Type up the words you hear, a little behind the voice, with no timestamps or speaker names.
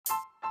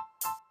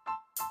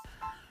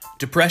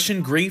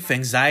Depression, grief,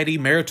 anxiety,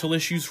 marital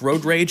issues,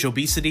 road rage,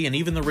 obesity, and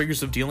even the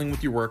rigors of dealing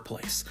with your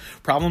workplace.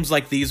 Problems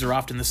like these are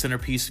often the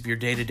centerpiece of your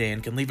day-to-day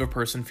and can leave a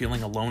person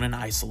feeling alone and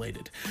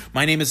isolated.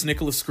 My name is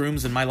Nicholas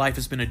Grooms, and my life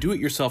has been a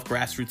do-it-yourself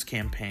grassroots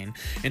campaign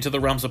into the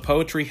realms of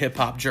poetry,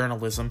 hip-hop,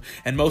 journalism,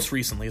 and most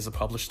recently as a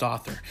published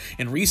author.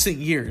 In recent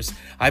years,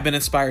 I've been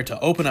inspired to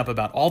open up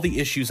about all the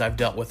issues I've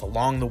dealt with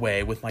along the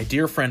way with my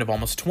dear friend of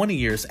almost 20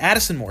 years,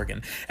 Addison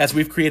Morgan, as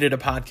we've created a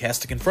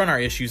podcast to confront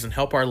our issues and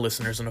help our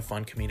listeners in a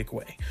fun, comedic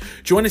way.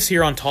 Join us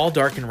here on Tall,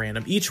 Dark, and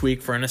Random each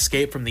week for an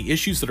escape from the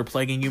issues that are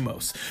plaguing you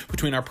most.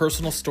 Between our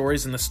personal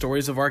stories and the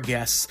stories of our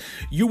guests,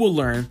 you will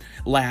learn,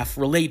 laugh,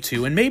 relate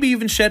to, and maybe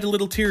even shed a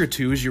little tear or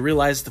two as you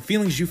realize the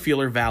feelings you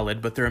feel are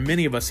valid, but there are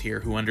many of us here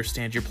who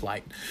understand your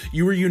plight.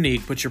 You are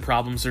unique, but your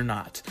problems are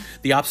not.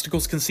 The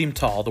obstacles can seem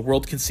tall, the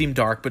world can seem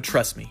dark, but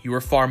trust me, you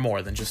are far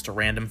more than just a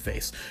random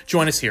face.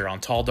 Join us here on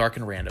Tall, Dark,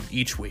 and Random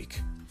each week.